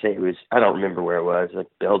want to say it was, I don't remember where it was, like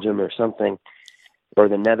Belgium or something, or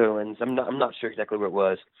the Netherlands. I'm not sure exactly where it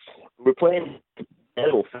was. We're playing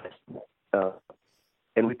Metal Festival,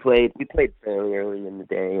 and we played fairly early in the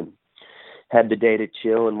day and had the day to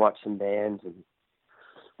chill and watch some bands. And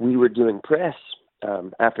we were doing press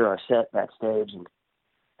after our set backstage, and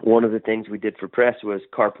one of the things we did for press was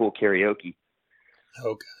carpool karaoke.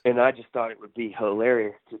 Okay. And I just thought it would be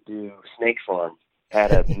hilarious to do Snake Farm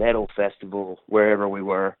at a metal festival wherever we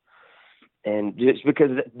were. And just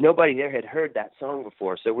because nobody there had heard that song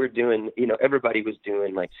before. So we're doing, everybody was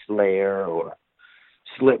doing like Slayer or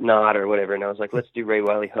Slipknot or whatever. And I was like, let's do Ray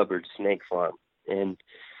Wiley Hubbard's Snake Farm. And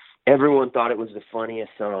everyone thought it was the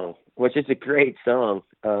funniest song, which is a great song.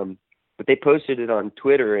 But they posted it on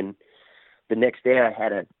Twitter, and the next day I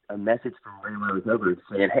had a message from Ray Wiley Hubbard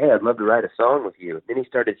saying, hey, I'd love to write a song with you. And then he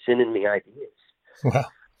started sending me ideas. Wow.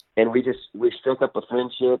 And we struck up a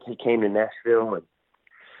friendship. He came to Nashville, and,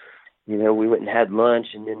 we went and had lunch.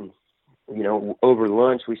 And then, over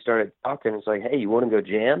lunch, we started talking. It's like, hey, you want to go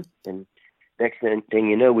jam? And next thing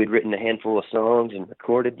you know, we'd written a handful of songs and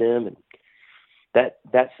recorded them. And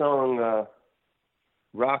that song,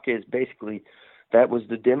 Rock, is basically, that was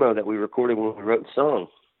the demo that we recorded when we wrote the song.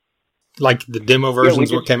 Like the demo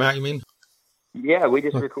versions what came out, you mean? Yeah, we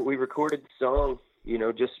just we recorded the song,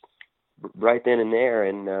 just right then and there,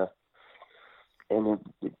 and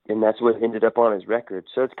that's what ended up on his record.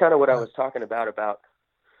 So it's kind of what I was talking about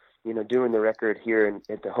doing the record here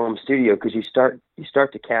at the home studio, because you start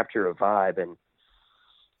to capture a vibe and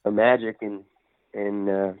a magic, and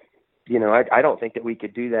I don't think that we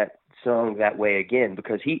could do that song that way again,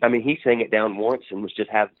 because he sang it down once and was just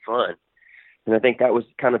having fun. And I think that was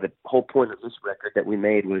kind of the whole point of this record that we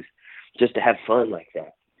made, was just to have fun like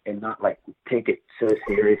that and not like take it so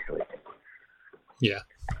seriously. Yeah.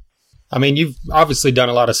 I mean, you've obviously done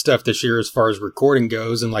a lot of stuff this year as far as recording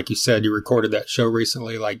goes. And like you said, you recorded that show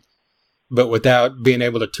recently, but without being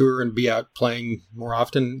able to tour and be out playing more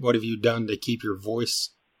often, what have you done to keep your voice,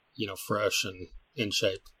 fresh and in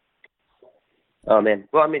shape? Oh man.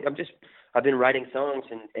 Well, I mean, I've been writing songs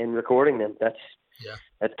and recording them. That's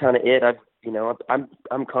kind of it.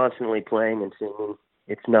 I'm constantly playing and singing.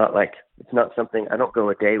 It's not something, I don't go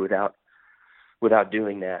a day without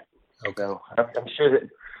doing that. Okay. So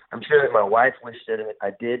I'm sure that my wife wished that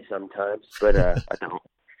I did sometimes, but I don't.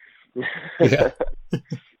 Yeah.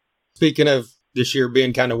 Speaking of this year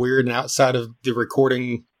being kind of weird and outside of the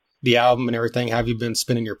recording the album and everything, how have you been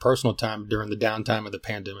spending your personal time during the downtime of the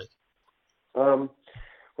pandemic? Well,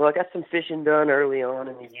 I got some fishing done early on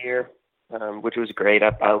in the year, which was great. I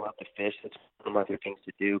love to fish. That's one of my favorite things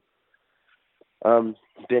to do.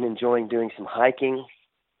 Been enjoying doing some hiking.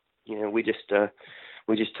 We just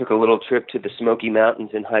took a little trip to the Smoky Mountains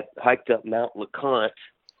and hiked up Mount LeConte,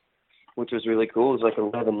 which was really cool. It was like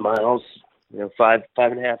 11 miles,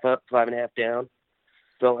 5.5 up, 5.5 down.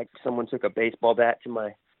 Felt like someone took a baseball bat to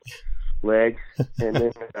my legs. And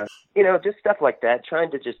then, just stuff like that,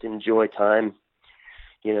 trying to just enjoy time,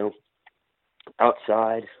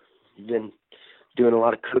 outside. Been doing a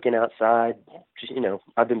lot of cooking outside. Just,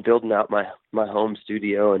 I've been building out my home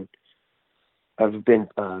studio, and I've been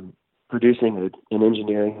producing and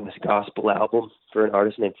engineering this gospel album for an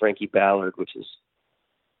artist named Frankie Ballard, which has,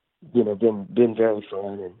 been very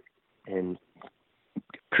fun and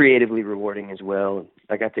creatively rewarding as well.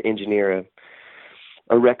 I got to engineer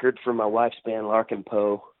a record for my wife's band Larkin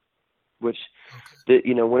Poe, which,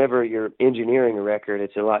 whenever you're engineering a record,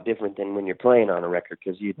 it's a lot different than when you're playing on a record,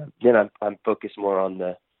 because then I'm focused more on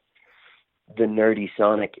the nerdy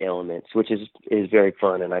sonic elements, which is very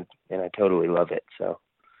fun, and I totally love it. So,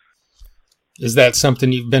 is that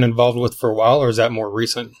something you've been involved with for a while, or is that more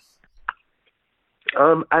recent?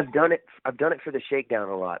 I've done it for the Shakedown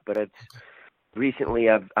a lot, but recently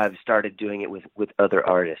I've started doing it with other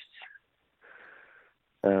artists.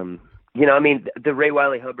 The Ray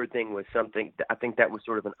Wiley Hubbard thing was something, I think that was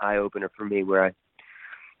sort of an eye opener for me, where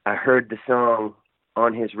I heard the song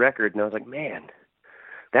on his record and I was like, man,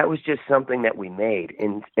 that was just something that we made.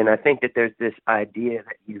 And I think that there's this idea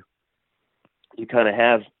that you kind of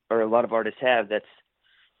have, or a lot of artists have, that's,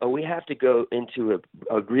 we have to go into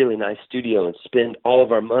a really nice studio and spend all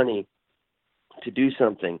of our money to do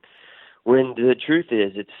something. When the truth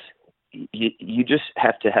is, you just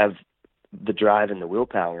have to have the drive and the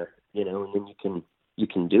willpower, and then you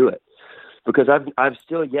can do it. Because I've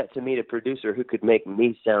still yet to meet a producer who could make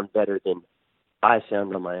me sound better than I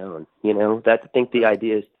sound on my own. I think the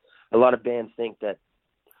idea is, a lot of bands think that,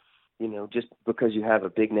 just because you have a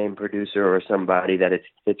big name producer or somebody, that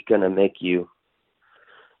it's going to make you,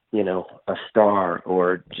 a star,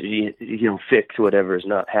 or, fix whatever is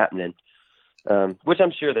not happening. Which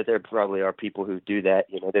I'm sure that there probably are people who do that.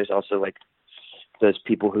 There's also like those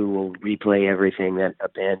people who will replay everything that a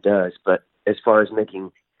band does. But as far as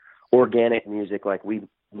making organic music like we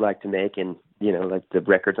like to make, and, like the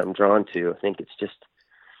records I'm drawn to, I think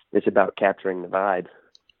it's about capturing the vibe.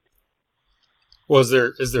 Well, is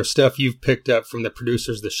there stuff you've picked up from the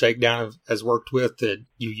producers the Shakedown has worked with that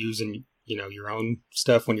you use in, your own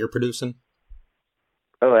stuff when you're producing?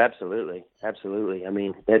 Oh, absolutely. Absolutely. I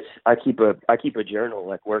mean, I keep a journal,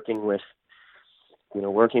 like working with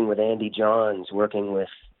Andy Johns, working with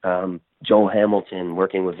Joel Hamilton,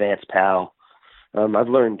 working with Vance Powell. I've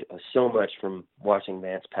learned so much from watching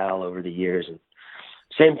Vance Powell over the years. And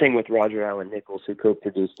same thing with Roger Allen Nichols, who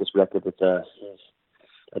co-produced this record with us.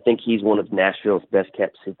 I think he's one of Nashville's best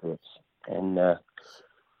kept secrets. And,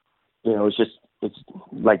 it's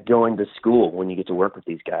like going to school when you get to work with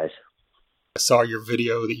these guys. I saw your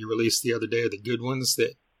video that you released the other day of the good ones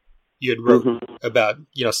that you had wrote about,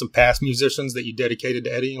 some past musicians that you dedicated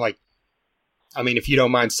to Eddie. Like, I mean, if you don't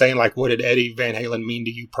mind saying, like, what did Eddie Van Halen mean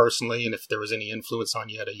to you personally, and if there was any influence on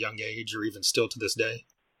you at a young age or even still to this day?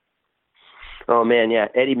 Oh man, yeah,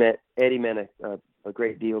 Eddie meant a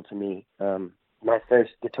great deal to me. My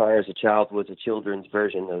first guitar as a child was a children's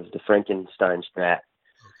version of the Frankenstein Strat.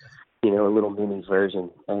 A little mini version.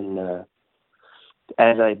 And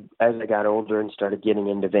as I got older and started getting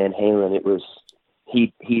into Van Halen, it was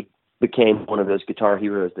he became one of those guitar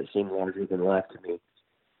heroes that seemed larger than life to me.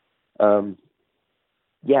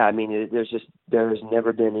 I mean, there's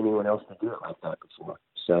never been anyone else to do it like that before.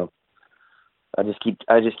 So I just keep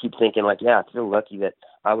thinking like, yeah, I feel lucky that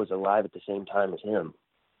I was alive at the same time as him.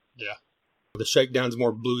 Yeah. The Shakedown's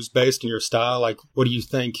more blues based in your style. Like, what do you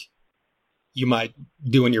think you might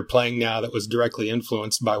do in your playing now that was directly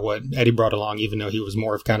influenced by what Eddie brought along, even though he was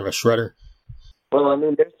more of kind of a shredder? Well, I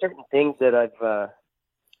mean, there's certain things that I've,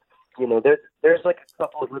 there's like a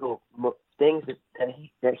couple of little things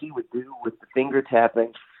that he would do with the finger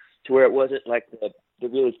tapping, to where it wasn't like the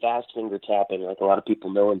really fast finger tapping like a lot of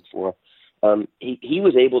people know him for. He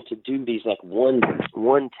was able to do these like one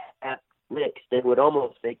tap licks that would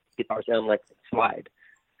almost make guitar sound like a slide.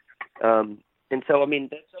 And so, I mean,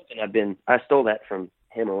 that's something I stole that from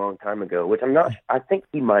him a long time ago, which I think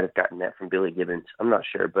he might have gotten that from Billy Gibbons. I'm not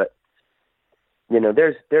sure, but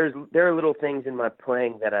there are little things in my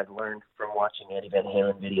playing that I've learned from watching Eddie Van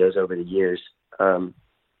Halen videos over the years,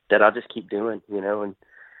 that I'll just keep doing,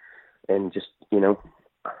 and just,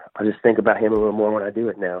 I just think about him a little more when I do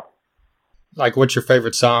it now. Like, what's your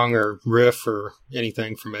favorite song or riff or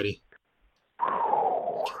anything from Eddie?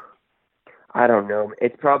 I don't know.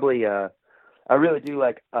 It's probably, I really do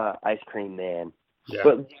like Ice Cream Man. Yeah.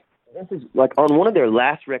 But this is like on one of their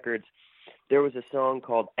last records, there was a song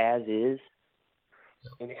called As Is,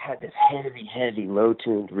 and it had this heavy,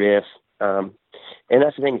 low-tuned riff. And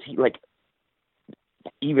that's the thing, is he, like,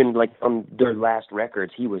 even like on their last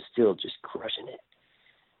records, he was still just crushing it.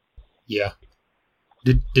 Yeah.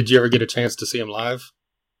 Did you ever get a chance to see him live?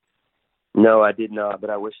 No, I did not, but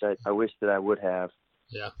I wish that I would have.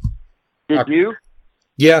 Yeah. Did you?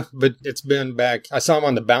 Yeah, but it's been back. I saw him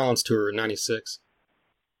on the Balance Tour in '96.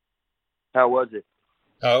 How was it?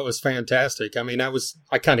 Oh, it was fantastic. I mean,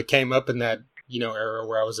 I kind of came up in that, era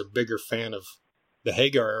where I was a bigger fan of the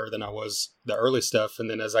Hagar era than I was the early stuff. And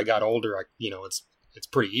then as I got older, it's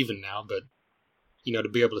pretty even now, but, to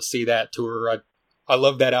be able to see that tour, I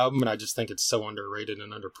love that album, and I just think it's so underrated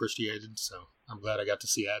and underappreciated. So I'm glad I got to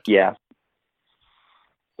see that tour. Yeah.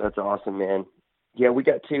 That's awesome, man. Yeah, we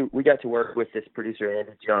got to work with this producer,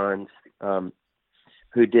 Andy Johns,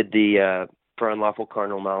 who did the For Unlawful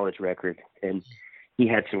Carnal Knowledge record, and he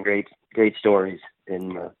had some great stories.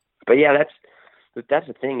 And but yeah, that's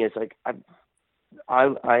the thing, is like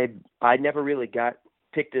I never really got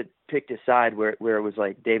picked a side where it was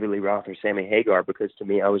like David Lee Roth or Sammy Hagar, because to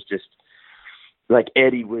me I was just like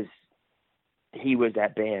Eddie was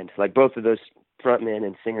that band, like both of those frontmen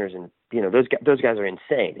and singers, and those guys are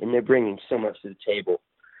insane, and they're bringing so much to the table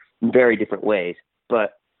in very different ways.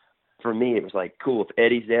 But for me, it was like, cool, if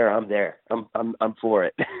Eddie's there, I'm there. I'm for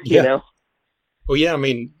it. Yeah. Well, yeah. I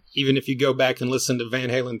mean, even if you go back and listen to Van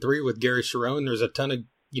Halen 3 with Gary Cherone, there's a ton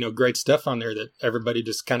of great stuff on there that everybody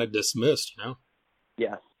just kind of dismissed.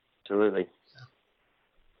 Yeah, absolutely. Yeah.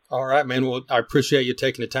 All right, man. Well, I appreciate you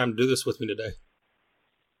taking the time to do this with me today.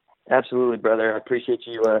 Absolutely, brother. I appreciate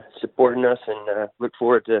you supporting us, and look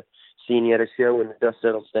forward to seeing you at a show when the dust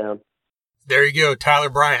settles down. There you go, Tyler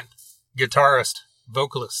Bryant, guitarist,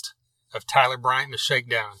 vocalist of Tyler Bryant and the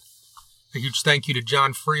Shakedown. A huge thank you to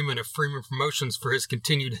John Freeman of Freeman Promotions for his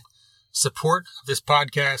continued support of this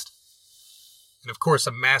podcast. And of course,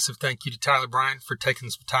 a massive thank you to Tyler Bryant for taking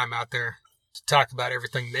some time out there to talk about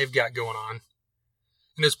everything they've got going on.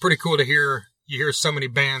 And it's pretty cool to hear so many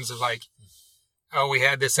bands of like, oh, we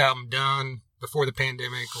had this album done before the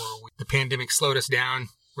pandemic, or the pandemic slowed us down.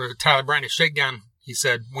 Where Tyler Bryant and Shakedown, he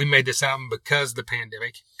said, we made this album because of the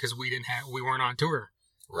pandemic, because we weren't on tour.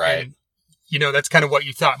 Right. And, that's kind of what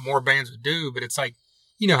you thought more bands would do, but it's like,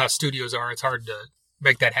 how studios are. It's hard to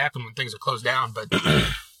make that happen when things are closed down. But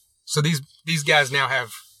so these guys now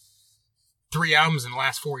have 3 albums in the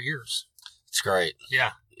last 4 years. It's great.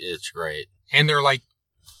 Yeah. It's great. And they're like,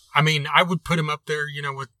 I mean, I would put them up there,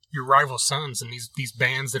 with your Rival Sons and these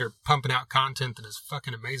bands that are pumping out content that is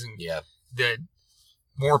fucking amazing. Yeah. That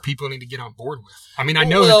more people need to get on board with. I mean, I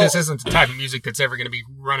know that this isn't the type of music that's ever going to be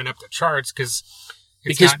running up the charts because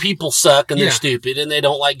people suck and they're stupid and they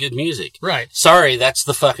don't like good music. Right. Sorry, that's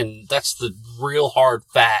the real hard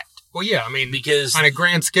fact. Well, yeah, I mean, because on a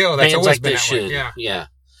grand scale, that's always been that way. Yeah. Yeah.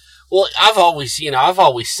 Well, I've always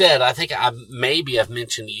said, I think I've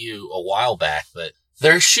mentioned to you a while back, but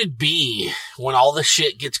there should be, when all the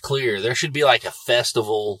shit gets clear, there should be like a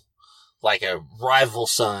festival, like a Rival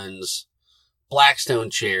Sons, Blackstone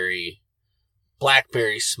Cherry,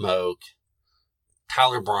 Blackberry Smoke,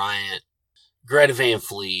 Tyler Bryant, Greta Van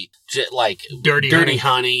Fleet, like Dirty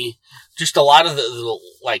Honey, just a lot of the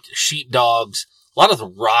like Sheepdogs, a lot of the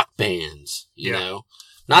rock bands, you know.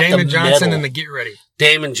 Not Damon the Johnson metal. and the Get Ready.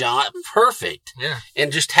 Damon John, perfect. Yeah.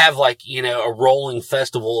 And just have like, a rolling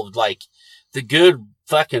festival of like the good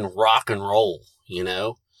fucking rock and roll,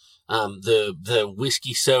 the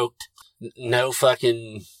whiskey soaked, no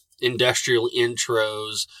fucking industrial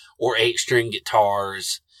intros or 8-string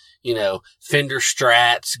guitars, you know, Fender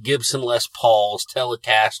Strats, Gibson Les Pauls,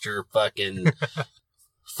 Telecaster, fucking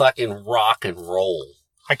rock and roll.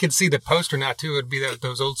 I could see the poster now too. It'd be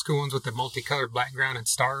those old school ones with the multicolored background and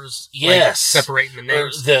stars. Yes. Like separating the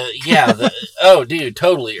names. Oh, dude,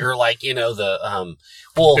 totally. Or like, you know,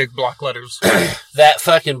 big block letters. That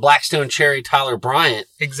fucking Blackstone Cherry Tyler Bryant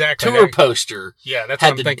exactly tour poster. Yeah, that's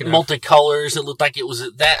had what I'm thinking of. Multicolors. It looked like it was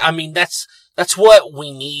that. I mean, that's what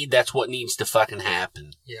we need. That's what needs to fucking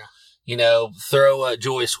happen. Yeah. You know, throw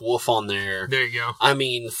Joyce Wolf on there. There you go. I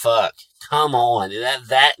mean, fuck. Come on.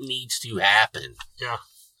 That needs to happen. Yeah.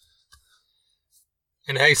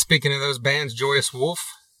 And hey, speaking of those bands, Joyous Wolf,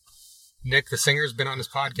 Nick, the singer, has been on this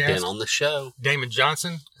podcast. Been on the show. Damon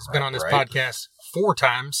Johnson has been on this podcast 4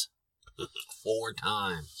 times. 4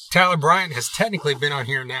 times. Tyler Bryant has technically been on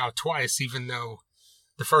here now twice, even though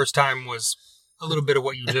the first time was a little bit of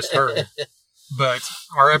what you just heard. But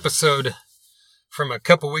our episode from a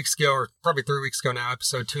couple weeks ago, or probably 3 weeks ago now,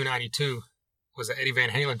 episode 292, was an Eddie Van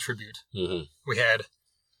Halen tribute. Mm-hmm. We had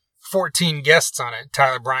 14 guests on it,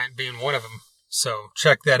 Tyler Bryant being one of them. So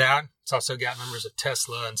check that out. It's also got members of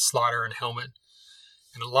Tesla and Slaughter and Helmet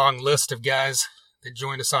and a long list of guys that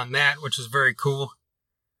joined us on that, which is very cool.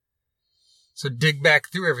 So dig back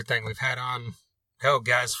through everything. We've had on,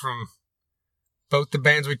 guys from both the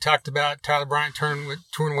bands we talked about, Tyler Bryant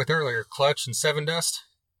touring with earlier, Clutch and Seven Dust.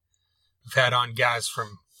 We've had on guys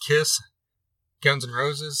from Kiss, Guns N'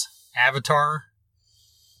 Roses, Avatar,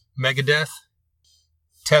 Megadeth,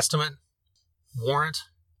 Testament, Warrant,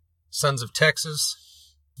 Sons of Texas,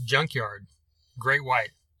 Junkyard, Great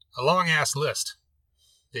White. A long-ass list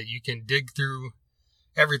that you can dig through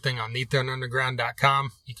everything on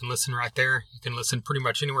NeathUnderground.com. You can listen right there. You can listen pretty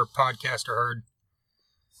much anywhere podcasts are heard.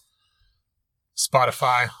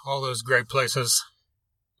 Spotify, all those great places.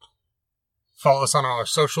 Follow us on all our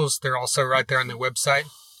socials. They're also right there on the website.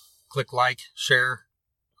 Click like, share,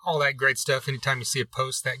 all that great stuff. Anytime you see a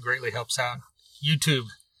post, that greatly helps out. YouTube.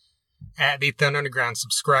 At Neath Underground,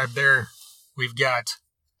 subscribe there. We've got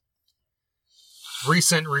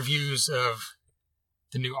recent reviews of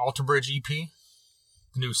the new Alter Bridge EP,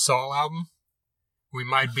 the new Saul album. We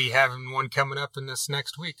might be having one coming up in this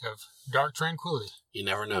next week of Dark Tranquility. You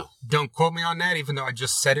never know. Don't quote me on that, even though I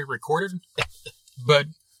just said it recorded. But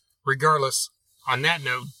regardless, on that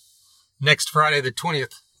note, next Friday the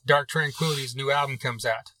 20th, Dark Tranquility's new album comes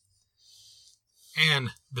out. And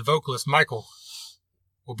the vocalist, Michael,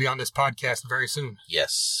 will be on this podcast very soon.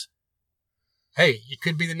 Yes. Hey, it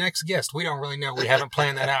could be the next guest. We don't really know. We haven't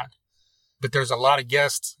planned that out. But there's a lot of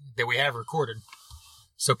guests that we have recorded.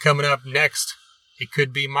 So coming up next, it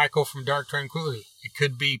could be Michael from Dark Tranquility. It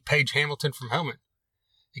could be Paige Hamilton from Helmet.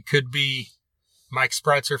 It could be Mike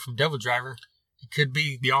Spreitzer from Devil Driver. It could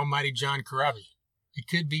be the almighty John Corabi. It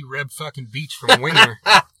could be Reb fucking Beach from Winger.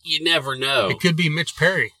 You never know. It could be Mitch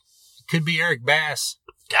Perry. It could be Eric Bass.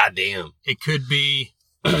 Goddamn. It could be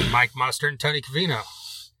Mike Mostert and Tony Cavino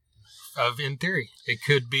of In Theory. It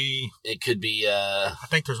could be... I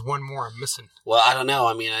think there's one more I'm missing. Well, I don't know.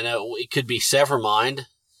 I mean, I know it could be Severmind,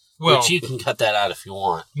 which you can cut that out if you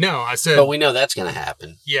want. No, I said... But we know that's going to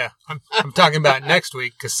happen. Yeah, I'm talking about next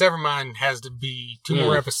week, because Severmind has to be 2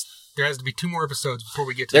 more episodes. There has to be 2 more episodes before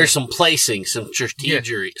we get to... There's some placing, some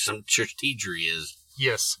strategery, is...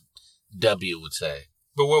 Yes. W would say.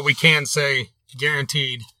 But what we can say,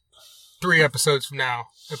 guaranteed, 3 episodes from now,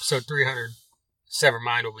 episode 300,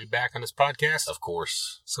 Severmind will be back on this podcast. Of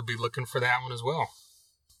course. So be looking for that one as well.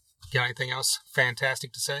 Got anything else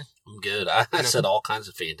fantastic to say? I'm good. I said all kinds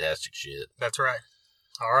of fantastic shit. That's right.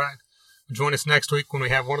 All right. Join us next week when we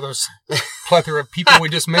have one of those plethora of people we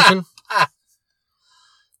just mentioned.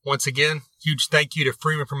 Once again, huge thank you to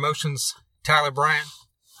Freeman Promotions, Tyler Bryant,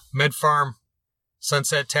 Med Farm,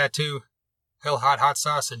 Sunset Tattoo, Hell Hot Hot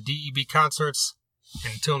Sauce, and DEB Concerts.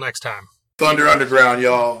 And until next time. Thunder Underground,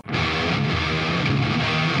 y'all.